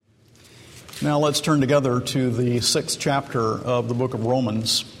Now let's turn together to the 6th chapter of the book of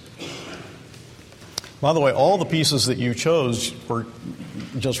Romans. By the way, all the pieces that you chose were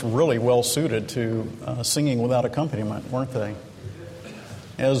just really well suited to singing without accompaniment, weren't they?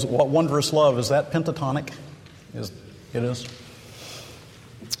 As What Wondrous Love, is that pentatonic? It is.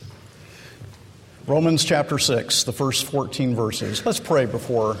 Romans chapter 6, the first 14 verses. Let's pray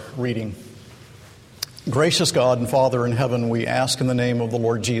before reading. Gracious God and Father in heaven, we ask in the name of the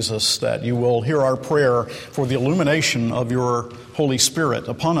Lord Jesus that you will hear our prayer for the illumination of your Holy Spirit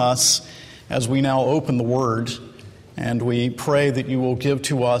upon us as we now open the Word, and we pray that you will give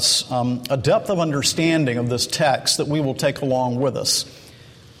to us a depth of understanding of this text that we will take along with us.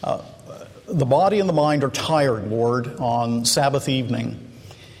 The body and the mind are tired, Lord, on Sabbath evening.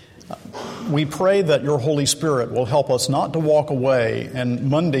 We pray that your Holy Spirit will help us not to walk away and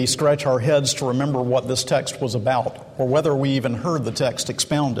Monday scratch our heads to remember what this text was about or whether we even heard the text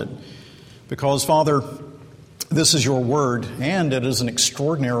expounded. Because, Father, this is your word, and it is an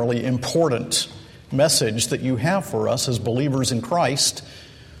extraordinarily important message that you have for us as believers in Christ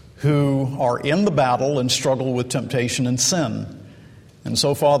who are in the battle and struggle with temptation and sin. And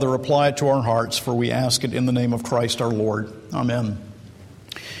so, Father, apply it to our hearts, for we ask it in the name of Christ our Lord. Amen.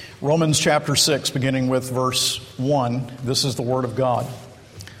 Romans chapter 6, beginning with verse 1, this is the word of God.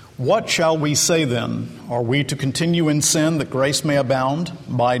 What shall we say then? Are we to continue in sin that grace may abound?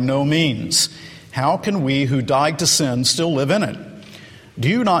 By no means. How can we who died to sin still live in it? Do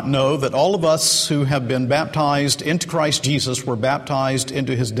you not know that all of us who have been baptized into Christ Jesus were baptized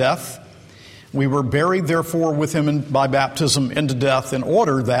into his death? We were buried, therefore, with him by baptism into death, in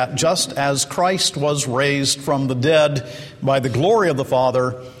order that, just as Christ was raised from the dead by the glory of the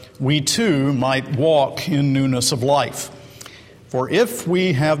Father, we too might walk in newness of life. For if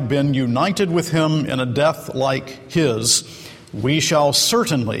we have been united with him in a death like his, we shall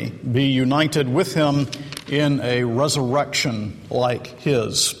certainly be united with him in a resurrection like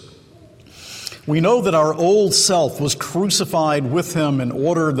his. We know that our old self was crucified with him in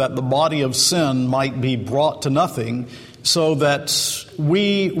order that the body of sin might be brought to nothing, so that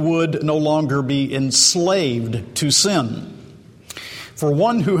we would no longer be enslaved to sin. For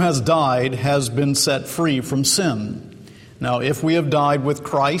one who has died has been set free from sin. Now, if we have died with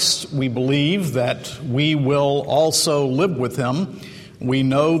Christ, we believe that we will also live with him. We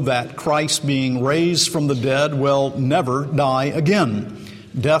know that Christ, being raised from the dead, will never die again.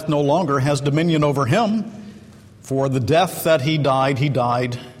 Death no longer has dominion over him. For the death that he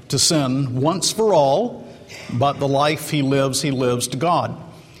died to sin once for all, but the life he lives to God.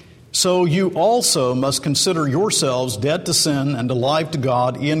 So you also must consider yourselves dead to sin and alive to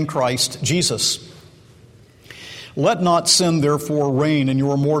God in Christ Jesus. Let not sin therefore reign in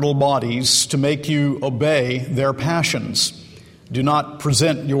your mortal bodies to make you obey their passions. Do not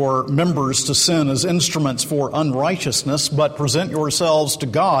present your members to sin as instruments for unrighteousness, but present yourselves to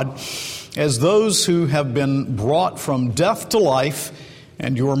God as those who have been brought from death to life,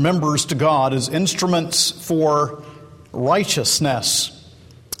 and your members to God as instruments for righteousness.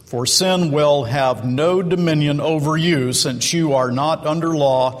 For sin will have no dominion over you, since you are not under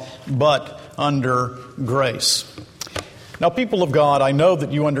law, but under grace. Now, people of God, I know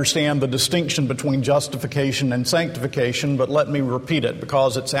that you understand the distinction between justification and sanctification, but let me repeat it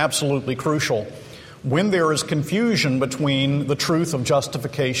because it's absolutely crucial. When there is confusion between the truth of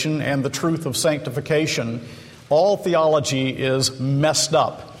justification and the truth of sanctification, all theology is messed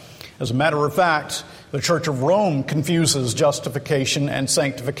up. As a matter of fact, the Church of Rome confuses justification and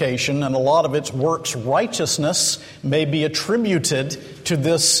sanctification, and a lot of its works righteousness may be attributed to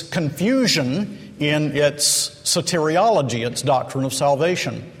this confusion in its soteriology, its doctrine of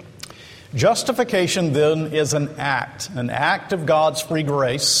salvation. Justification, then, is an act of God's free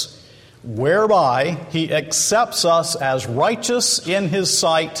grace, whereby he accepts us as righteous in his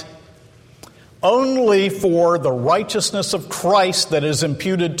sight only for the righteousness of Christ that is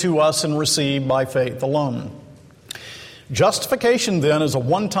imputed to us and received by faith alone. Justification, then, is a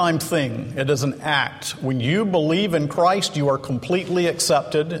one-time thing. It is an act. When you believe in Christ, you are completely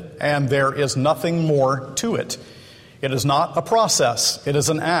accepted, and there is nothing more to it. It is not a process. It is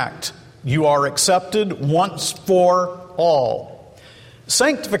an act. You are accepted once for all.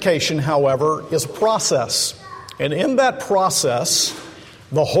 Sanctification, however, is a process. And in that process,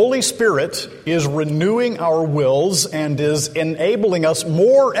 the Holy Spirit is renewing our wills and is enabling us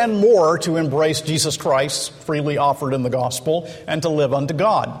more and more to embrace Jesus Christ freely offered in the gospel and to live unto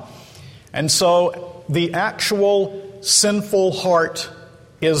God. And so the actual sinful heart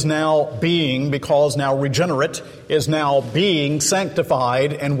is now being, because now regenerate, is now being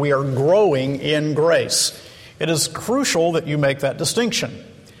sanctified, and we are growing in grace. It is crucial that you make that distinction.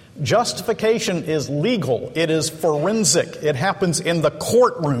 Justification is legal. It is forensic. It happens in the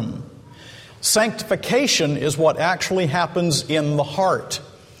courtroom. Sanctification is what actually happens in the heart,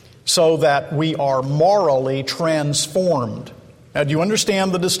 so that we are morally transformed. Now, do you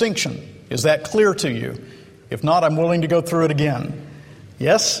understand the distinction? Is that clear to you? If not, I'm willing to go through it again.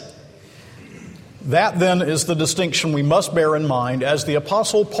 Yes? That then is the distinction we must bear in mind, as the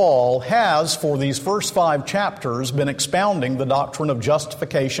Apostle Paul has, for these first 5 chapters, been expounding the doctrine of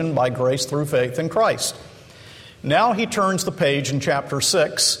justification by grace through faith in Christ. Now he turns the page in chapter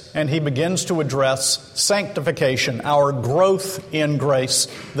 6, and he begins to address sanctification, our growth in grace,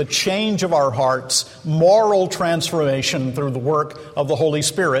 the change of our hearts, moral transformation through the work of the Holy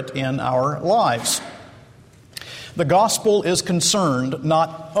Spirit in our lives. The gospel is concerned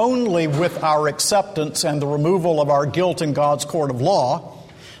not only with our acceptance and the removal of our guilt in God's court of law,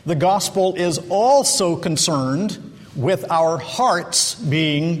 the gospel is also concerned with our hearts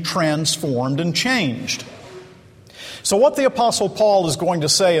being transformed and changed. So what the Apostle Paul is going to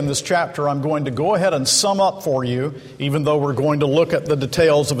say in this chapter, I'm going to go ahead and sum up for you, even though we're going to look at the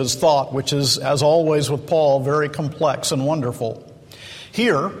details of his thought, which is, as always with Paul, very complex and wonderful.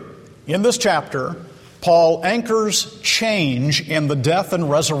 Here, in this chapter, Paul anchors change in the death and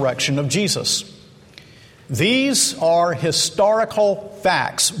resurrection of Jesus. These are historical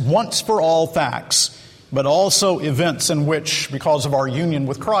facts, once-for-all facts, but also events in which, because of our union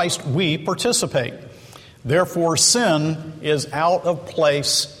with Christ, we participate. Therefore, sin is out of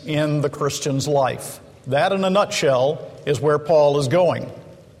place in the Christian's life. That, in a nutshell, is where Paul is going.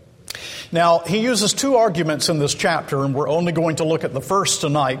 Now, he uses 2 arguments in this chapter, and we're only going to look at the first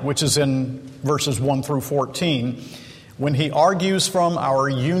tonight, which is in verses 1 through 14, when he argues from our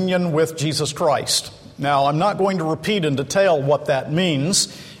union with Jesus Christ. Now, I'm not going to repeat in detail what that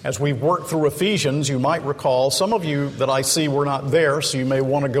means. As we work through Ephesians, you might recall, some of you that I see were not there, so you may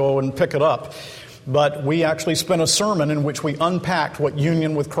want to go and pick it up. But we actually spent a sermon in which we unpacked what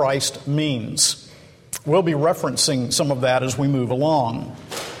union with Christ means. We'll be referencing some of that as we move along.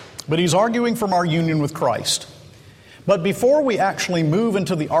 But he's arguing from our union with Christ. But before we actually move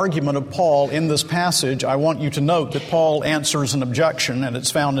into the argument of Paul in this passage, I want you to note that Paul answers an objection, and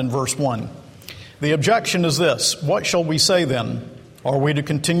it's found in verse 1. The objection is this: what shall we say then? Are we to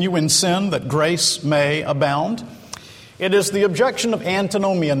continue in sin that grace may abound? It is the objection of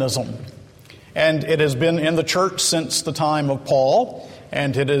antinomianism. And it has been in the church since the time of Paul,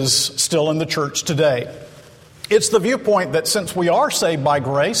 and it is still in the church today. It's the viewpoint that since we are saved by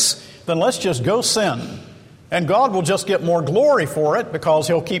grace, then let's just go sin. And God will just get more glory for it because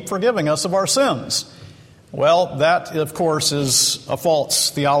He'll keep forgiving us of our sins. Well, that, of course, is a false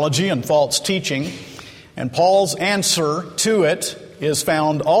theology and false teaching. And Paul's answer to it is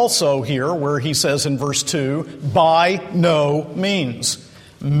found also here, where he says in verse 2, by no means.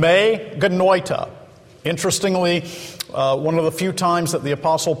 Me genoita. Interestingly, one of the few times that the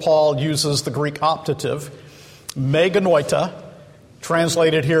Apostle Paul uses the Greek optative, me genoita,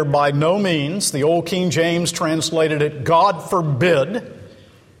 translated here by no means. The Old King James translated it, God forbid.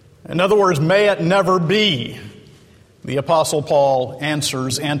 In other words, may it never be. The Apostle Paul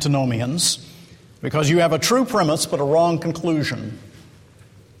answers antinomians because you have a true premise but a wrong conclusion.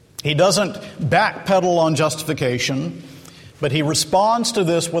 He doesn't backpedal on justification, but he responds to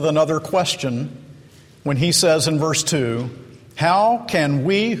this with another question when he says in verse 2, how can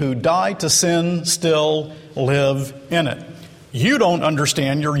we who died to sin still live in it? You don't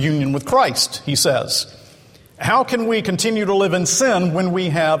understand your union with Christ, he says. How can we continue to live in sin when we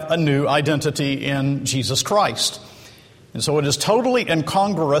have a new identity in Jesus Christ? And so it is totally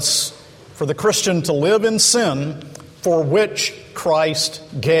incongruous for the Christian to live in sin for which Christ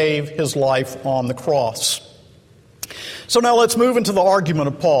gave his life on the cross. So now let's move into the argument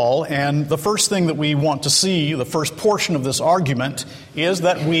of Paul, and the first thing that we want to see, the first portion of this argument, is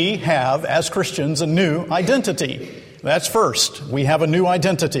that we have, as Christians, a new identity. That's first. We have a new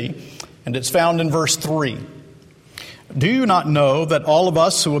identity, and it's found in verse 3. Do you not know that all of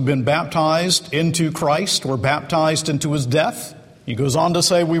us who have been baptized into Christ were baptized into His death? He goes on to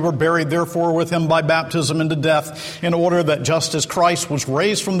say, we were buried therefore with Him by baptism into death, in order that just as Christ was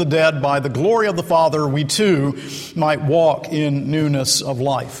raised from the dead by the glory of the Father, we too might walk in newness of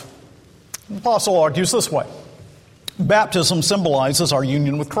life. The Apostle argues this way. Baptism symbolizes our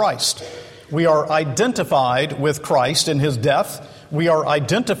union with Christ. We are identified with Christ in His death. We are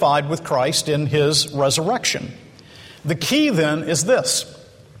identified with Christ in His resurrection. The key then is this.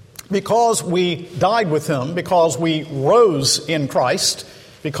 Because we died with Him, because we rose in Christ,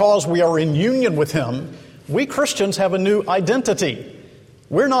 because we are in union with Him, we Christians have a new identity.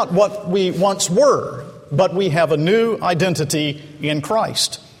 We're not what we once were, but we have a new identity in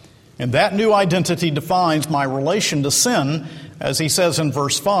Christ. And that new identity defines my relation to sin, as he says in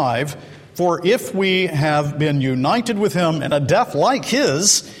verse 5, "For if we have been united with him in a death like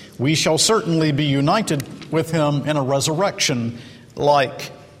his, we shall certainly be united with him in a resurrection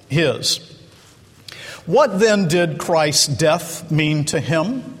like his." What then did Christ's death mean to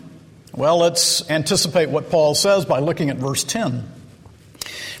him? Well, let's anticipate what Paul says by looking at verse 10.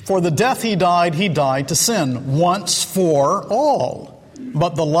 "For the death he died to sin once for all.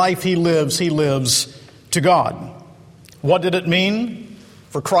 But the life he lives to God." What did it mean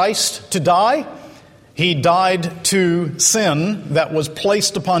for Christ to die? He died to sin that was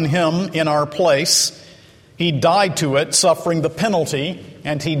placed upon him in our place. He died to it, suffering the penalty,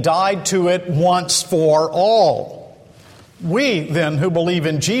 and he died to it once for all. We, then, who believe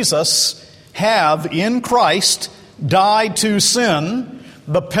in Jesus, have in Christ died to sin.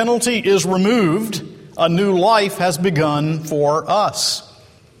 The penalty is removed. A new life has begun for us.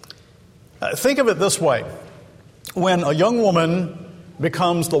 Think of it this way. When a young woman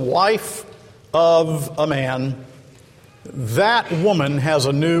becomes the wife of a man, that woman has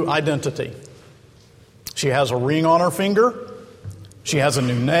a new identity. She has a ring on her finger, she has a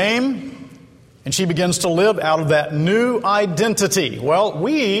new name, and she begins to live out of that new identity. Well,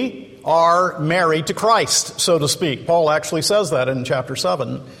 we are married to Christ, so to speak. Paul actually says that in chapter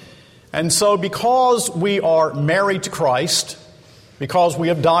 7. And so because we are married to Christ, because we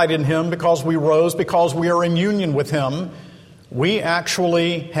have died in him, because we rose, because we are in union with him, we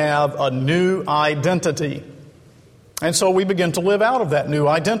actually have a new identity. And so we begin to live out of that new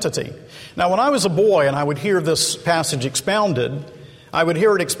identity. Now, when I was a boy and I would hear this passage expounded, I would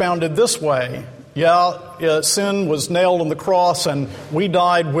hear it expounded this way. Sin was nailed on the cross and we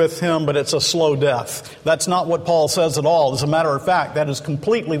died with him, but it's a slow death. That's not what Paul says at all. As a matter of fact, that is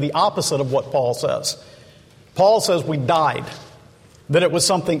completely the opposite of what Paul says. Paul says we died, that it was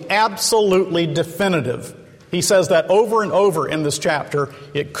something absolutely definitive. He says that over and over in this chapter.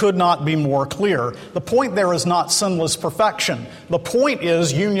 It could not be more clear. The point there is not sinless perfection. The point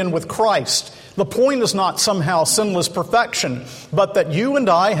is union with Christ. The point is not somehow sinless perfection, but that you and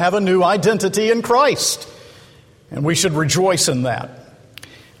I have a new identity in Christ. And we should rejoice in that.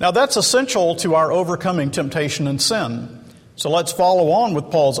 Now, that's essential to our overcoming temptation and sin. So let's follow on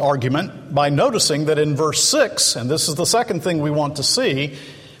with Paul's argument by noticing that in verse 6, and this is the second thing we want to see,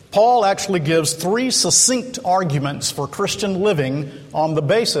 Paul actually gives three succinct arguments for Christian living on the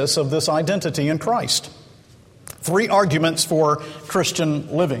basis of this identity in Christ. Three arguments for Christian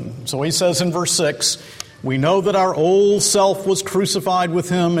living. So he says in verse 6, "We know that our old self was crucified with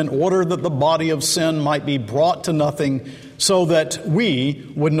him in order that the body of sin might be brought to nothing, so that we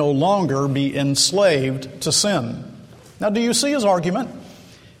would no longer be enslaved to sin." Now, do you see his argument?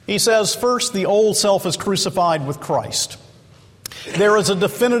 He says, first, the old self is crucified with Christ. There is a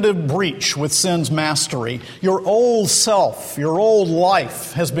definitive breach with sin's mastery. Your old self, your old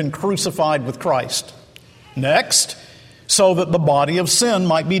life has been crucified with Christ. Next, so that the body of sin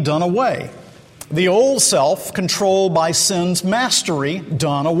might be done away. The old self, controlled by sin's mastery,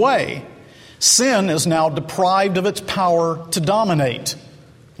 done away. Sin is now deprived of its power to dominate.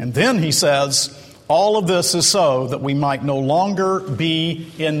 And then he says, all of this is so that we might no longer be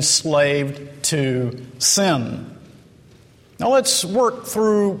enslaved to sin. Now let's work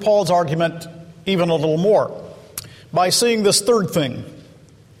through Paul's argument even a little more by seeing this third thing.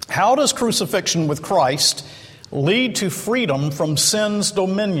 How does crucifixion with Christ lead to freedom from sin's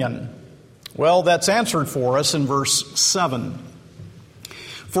dominion? Well, that's answered for us in verse 7.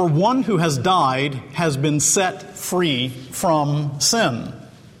 "For one who has died has been set free from sin."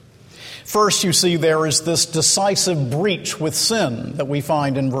 First, you see, there is this decisive breach with sin that we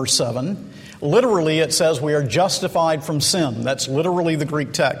find in verse 7. Literally, it says we are justified from sin. That's literally the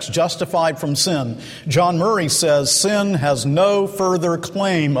Greek text, justified from sin. John Murray says sin has no further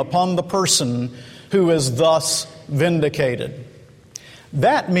claim upon the person who is thus vindicated.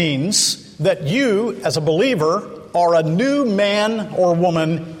 That means that you, as a believer, are a new man or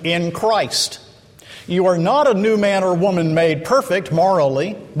woman in Christ. You are not a new man or woman made perfect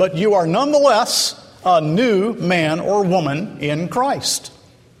morally, but you are nonetheless a new man or woman in Christ.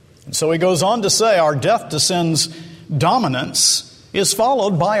 And so he goes on to say our death to sin's dominance is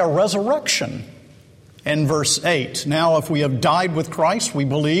followed by a resurrection. In verse 8, now if we have died with Christ, we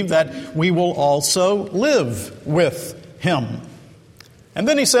believe that we will also live with him. And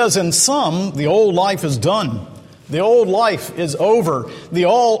then he says, in sum, the old life is done. The old life is over. The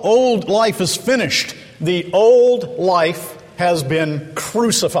old life is finished. The old life has been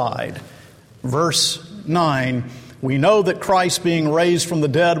crucified. Verse 9, we know that Christ, being raised from the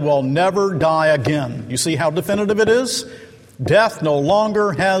dead, will never die again. You see how definitive it is? Death no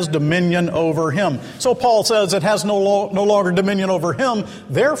longer has dominion over him. So Paul says it has no longer dominion over him.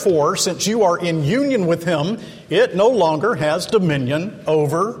 Therefore, since you are in union with him, it no longer has dominion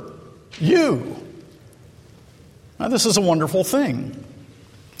over you. Now, this is a wonderful thing.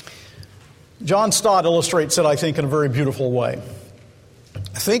 John Stott illustrates it, I think, in a very beautiful way.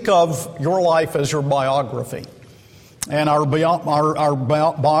 Think of your life as your biography. And our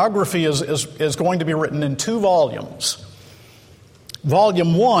biography is going to be written in 2 volumes.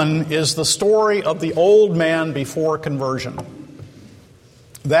 Volume 1 is the story of the old man before conversion.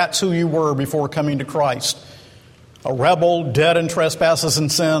 That's who you were before coming to Christ. A rebel, dead in trespasses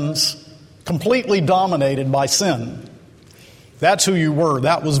and sins, completely dominated by sin. That's who you were.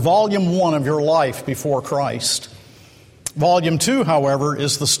 That was volume 1 of your life before Christ. Volume 2, however,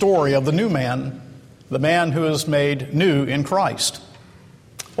 is the story of the new man, the man who is made new in Christ.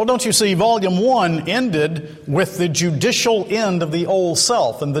 Well, don't you see, volume 1 ended with the judicial end of the old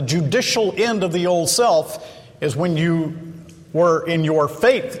self. And the judicial end of the old self is when you were in your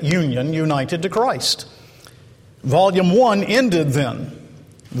faith union united to Christ. Volume 1 ended then.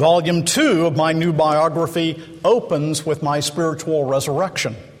 Volume 2 of my new biography opens with my spiritual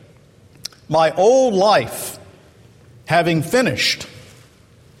resurrection. My old life having finished,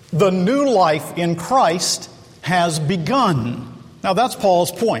 the new life in Christ has begun. Now that's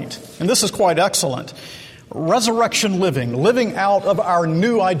Paul's point, and this is quite excellent. Resurrection living out of our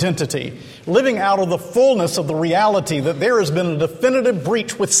new identity, living out of the fullness of the reality that there has been a definitive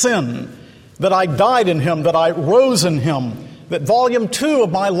breach with sin, that I died in him, that I rose in him, that volume 2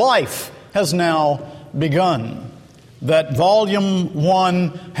 of my life has now begun, that volume 1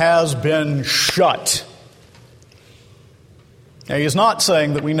 has been shut. Now, he's not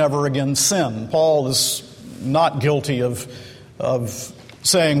saying that we never again sin. Paul is not guilty of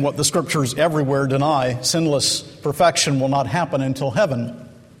saying what the Scriptures everywhere deny. Sinless perfection will not happen until heaven.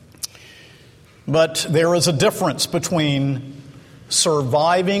 But there is a difference between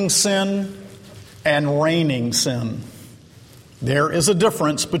surviving sin and reigning sin. There is a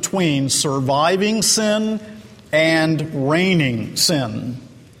difference between surviving sin and reigning sin.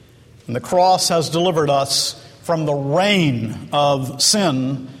 And the cross has delivered us from the reign of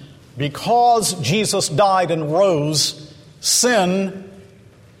sin. Because Jesus died and rose, sin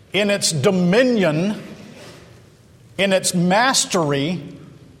in its dominion, in its mastery,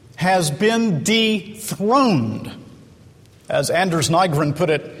 has been dethroned. As Anders Nygren put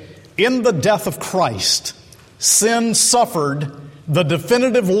it, in the death of Christ, sin suffered the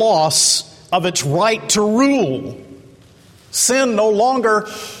definitive loss of its right to rule. Sin no longer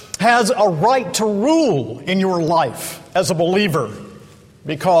has a right to rule in your life as a believer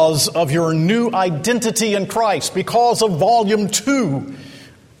because of your new identity in Christ, because of volume 2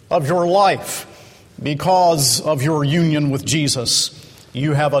 of your life, because of your union with Jesus.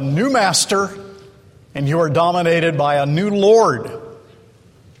 You have a new master and you are dominated by a new Lord.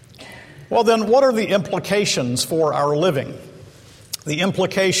 Well, then, what are the implications for our living? The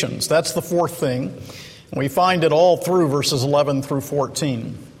implications, that's the 4th thing. We find it all through verses 11 through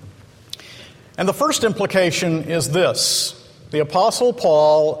 14. And the first implication is this. The Apostle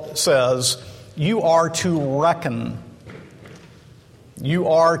Paul says, you are to reckon. You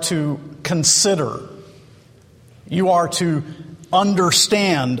are to consider. You are to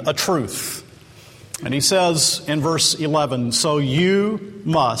understand a truth. And he says in verse 11, so you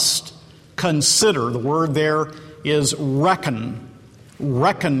must consider, the word there is reckon.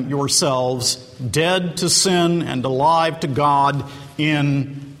 Reckon yourselves dead to sin and alive to God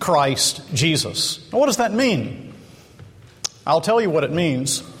in Christ Jesus. Now, what does that mean? I'll tell you what it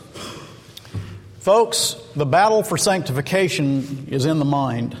means. Folks, the battle for sanctification is in the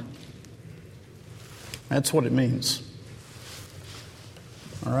mind. That's what it means.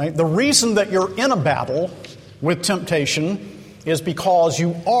 All right? The reason that you're in a battle with temptation is because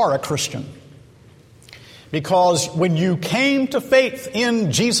you are a Christian. Because when you came to faith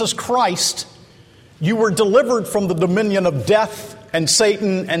in Jesus Christ, you were delivered from the dominion of death and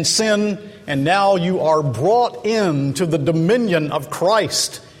Satan and sin, and now you are brought into the dominion of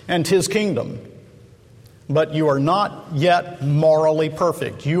Christ and His kingdom. But you are not yet morally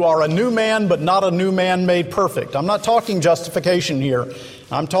perfect. You are a new man, but not a new man made perfect. I'm not talking justification here.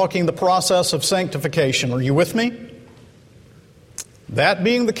 I'm talking the process of sanctification. Are you with me? That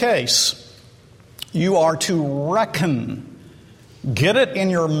being the case, you are to reckon. Get it in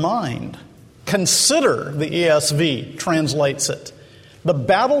your mind. Consider, the ESV translates it. The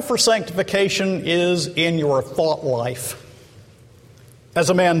battle for sanctification is in your thought life. As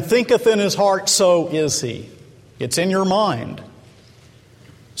a man thinketh in his heart, so is he. It's in your mind.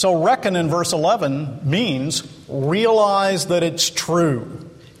 So reckon in verse 11 means realize that it's true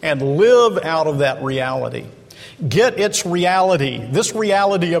and live out of that reality. Get its reality, this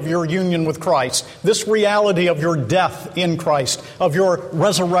reality of your union with Christ, this reality of your death in Christ, of your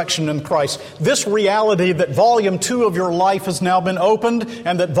resurrection in Christ, this reality that volume 2 of your life has now been opened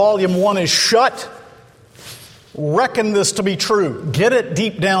and that volume 1 is shut. Reckon this to be true. Get it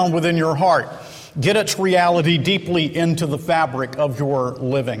deep down within your heart. Get its reality deeply into the fabric of your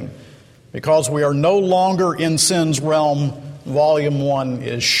living. Because we are no longer in sin's realm, volume 1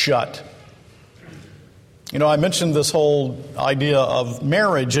 is shut. You know, I mentioned this whole idea of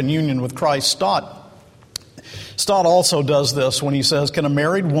marriage and union with Christ. Stott also does this when he says, can a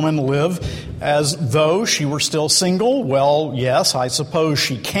married woman live as though she were still single? Well, yes, I suppose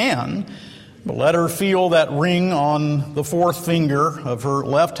she can. But let her feel that ring on the fourth finger of her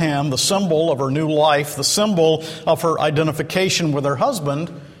left hand, the symbol of her new life, the symbol of her identification with her husband.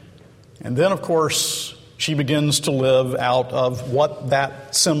 And then, of course, she begins to live out of what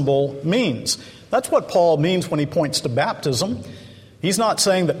that symbol means. That's what Paul means when he points to baptism. He's not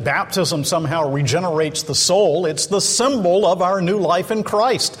saying that baptism somehow regenerates the soul. It's the symbol of our new life in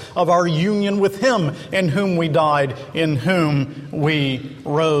Christ, of our union with Him, in whom we died, in whom we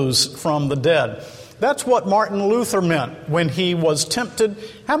rose from the dead. That's what Martin Luther meant when he was tempted.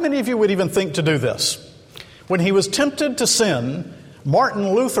 How many of you would even think to do this? When he was tempted to sin,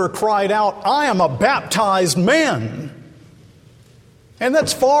 Martin Luther cried out, I am a baptized man. And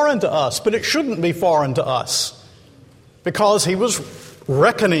that's foreign to us, but it shouldn't be foreign to us. Because he was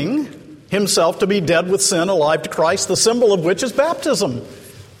reckoning himself to be dead with sin, alive to Christ, the symbol of which is baptism.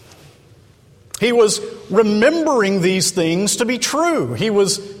 He was remembering these things to be true. He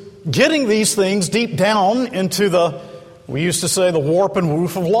was getting these things deep down into we used to say, the warp and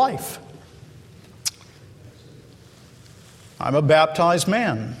woof of life. I'm a baptized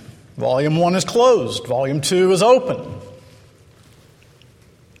man. Volume 1 is closed. Volume 2 is open.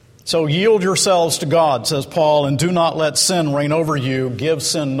 So yield yourselves to God, says Paul, and do not let sin reign over you. Give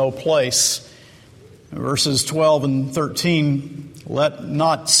sin no place. Verses 12 and 13, let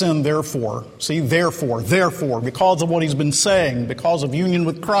not sin therefore. See, therefore, because of what he's been saying, because of union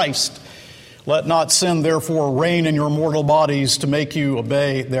with Christ, let not sin therefore reign in your mortal bodies to make you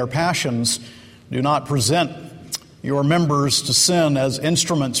obey their passions. Do not present your members to sin as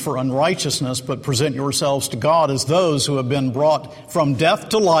instruments for unrighteousness, but present yourselves to God as those who have been brought from death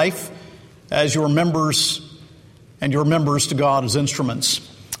to life, as your members, and your members to God as instruments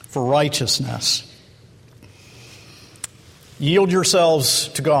for righteousness. Yield yourselves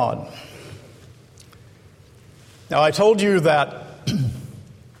to God. Now, I told you that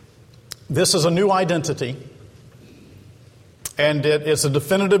this is a new identity, and it is a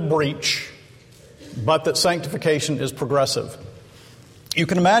definitive breach, but that sanctification is progressive. You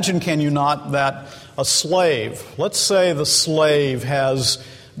can imagine, can you not, that a slave, let's say the slave has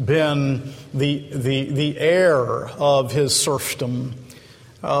been the heir of his serfdom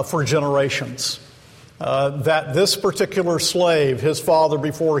for generations. That this particular slave, his father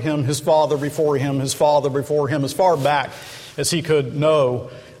before him, his father before him, his father before him, as far back as he could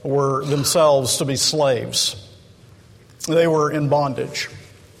know, were themselves to be slaves. They were in bondage.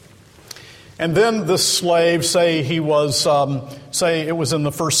 And then this slave, say it was in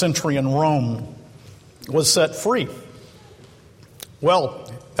the first century in Rome, was set free.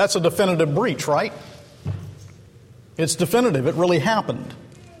 Well, that's a definitive breach, right? It's definitive. It really happened.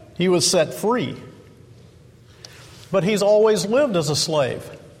 He was set free. But he's always lived as a slave.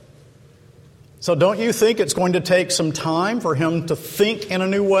 So don't you think it's going to take some time for him to think in a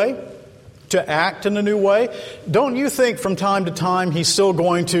new way? To act in a new way? Don't you think from time to time he's still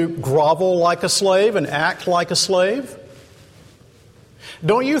going to grovel like a slave and act like a slave?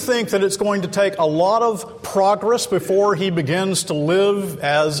 Don't you think that it's going to take a lot of progress before he begins to live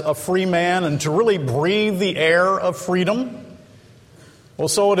as a free man and to really breathe the air of freedom? Well,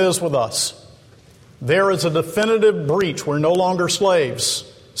 so it is with us. There is a definitive breach. We're no longer slaves.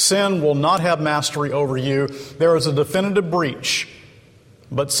 Sin will not have mastery over you. There is a definitive breach.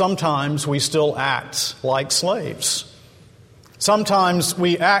 But sometimes we still act like slaves. Sometimes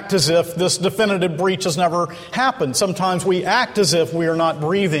we act as if this definitive breach has never happened. Sometimes we act as if we are not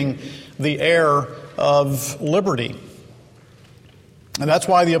breathing the air of liberty. And that's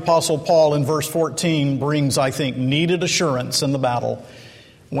why the Apostle Paul in verse 14 brings, I think, needed assurance in the battle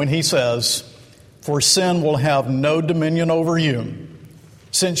when he says, "For sin will have no dominion over you,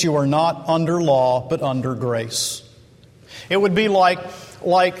 since you are not under law, but under grace." It would be like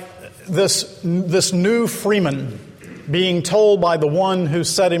this new freeman being told by the one who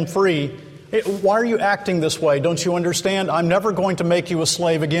set him free, "Why are you acting this way? Don't you understand? I'm never going to make you a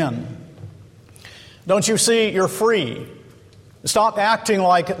slave again. Don't you see you're free? Stop acting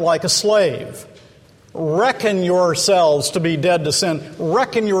like a slave. Reckon yourselves to be dead to sin.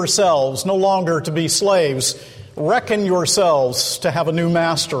 Reckon yourselves no longer to be slaves. Reckon yourselves to have a new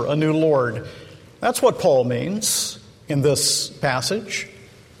master, a new Lord. That's what Paul means in this passage.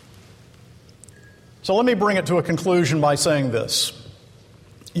 So let me bring it to a conclusion by saying this.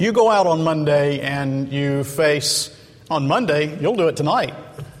 You go out on Monday and you face, on Monday, you'll do it tonight.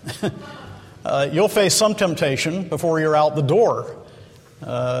 You'll face some temptation before you're out the door.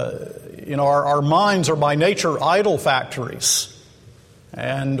 Our minds are by nature idol factories.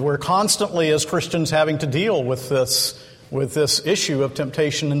 And we're constantly, as Christians, having to deal with this issue of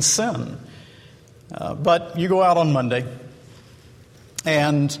temptation and sin. But you go out on Monday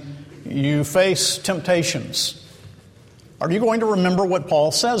and you face temptations. Are you going to remember what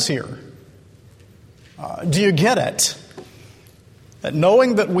Paul says here? Do you get it? That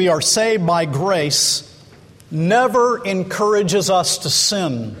knowing that we are saved by grace never encourages us to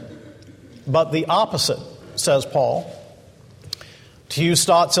sin, but the opposite, says Paul. To use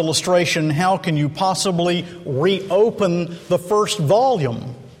Stott's illustration, how can you possibly reopen the first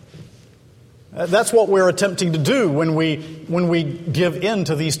volume? That's what we're attempting to do when we give in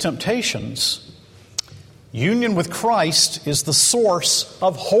to these temptations. Union with Christ is the source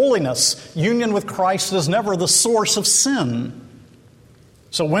of holiness. Union with Christ is never the source of sin.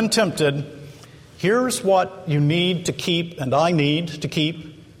 So when tempted, here's what you need to keep, and I need to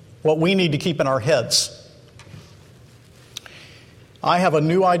keep, what we need to keep in our heads. I have a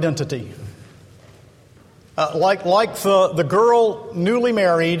new identity. Like the girl newly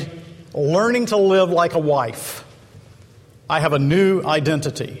married, learning to live like a wife. I have a new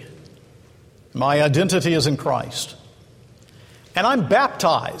identity. My identity is in Christ. And I'm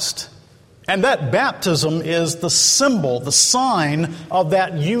baptized. And that baptism is the symbol, the sign of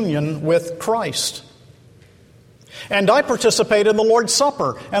that union with Christ. And I participate in the Lord's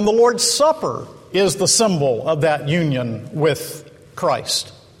Supper. And the Lord's Supper is the symbol of that union with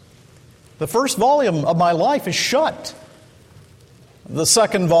Christ. The first volume of my life is shut. The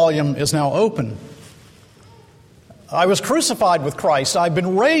second volume is now open. I was crucified with Christ. I've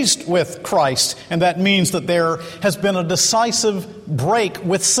been raised with Christ. And that means that there has been a decisive break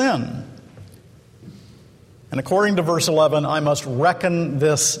with sin. And according to verse 11, I must reckon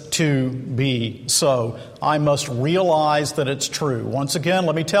this to be so. I must realize that it's true. Once again,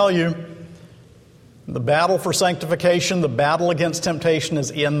 let me tell you, the battle for sanctification, the battle against temptation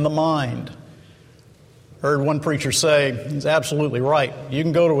is in the mind. I heard one preacher say, he's absolutely right. You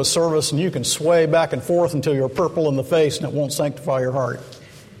can go to a service and you can sway back and forth until you're purple in the face and it won't sanctify your heart.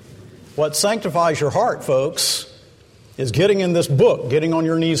 What sanctifies your heart, folks, is getting in this book, getting on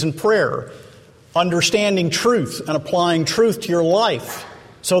your knees in prayer, understanding truth and applying truth to your life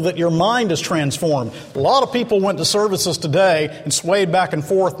so that your mind is transformed. A lot of people went to services today and swayed back and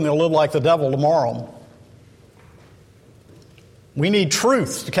forth and they'll live like the devil tomorrow. We need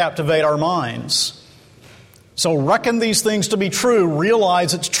truth to captivate our minds. So reckon these things to be true.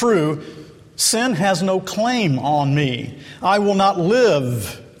 Realize it's true. Sin has no claim on me. I will not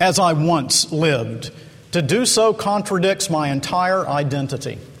live as I once lived. To do so contradicts my entire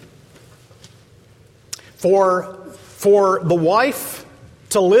identity. For the wife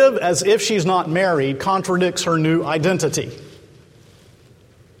to live as if she's not married contradicts her new identity.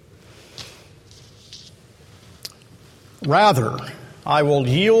 Rather, I will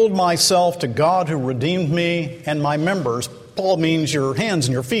yield myself to God who redeemed me and my members. Paul means your hands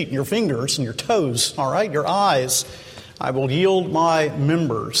and your feet and your fingers and your toes, all right, your eyes. I will yield my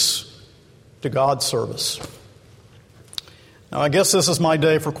members to God's service. Now, I guess this is my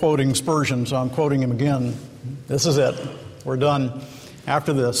day for quoting Spurgeon, so I'm quoting him again. This is it. We're done.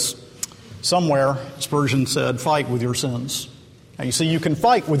 After this, somewhere, Spurgeon said, fight with your sins. Now, you see, you can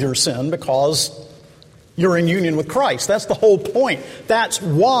fight with your sin because you're in union with Christ. That's the whole point. That's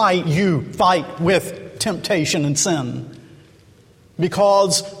why you fight with temptation and sin.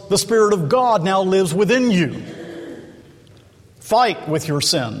 Because the Spirit of God now lives within you. Fight with your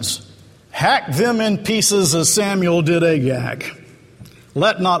sins. Hack them in pieces as Samuel did Agag.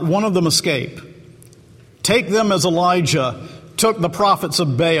 Let not one of them escape. Take them as Elijah took the prophets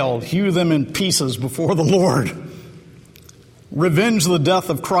of Baal, hew them in pieces before the Lord. Revenge the death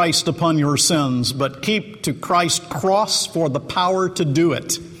of Christ upon your sins, but keep to Christ's cross for the power to do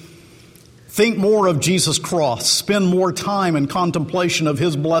it. Think more of Jesus' cross. Spend more time in contemplation of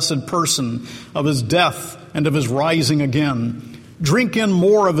His blessed person, of His death, and of His rising again. Drink in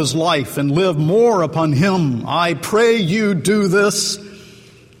more of His life and live more upon Him. I pray you do this.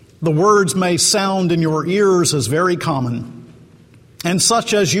 The words may sound in your ears as very common. and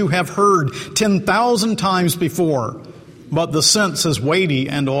such as you have heard 10,000 times before, but the sense is weighty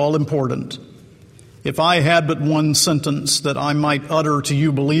and all-important. If I had but one sentence that I might utter to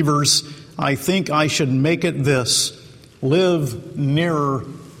you believers, I think I should make it this: live nearer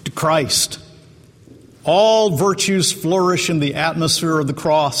to Christ. All virtues flourish in the atmosphere of the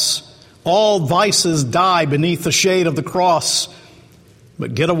cross. All vices die beneath the shade of the cross.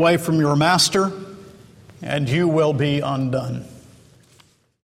 But get away from your master, and you will be undone.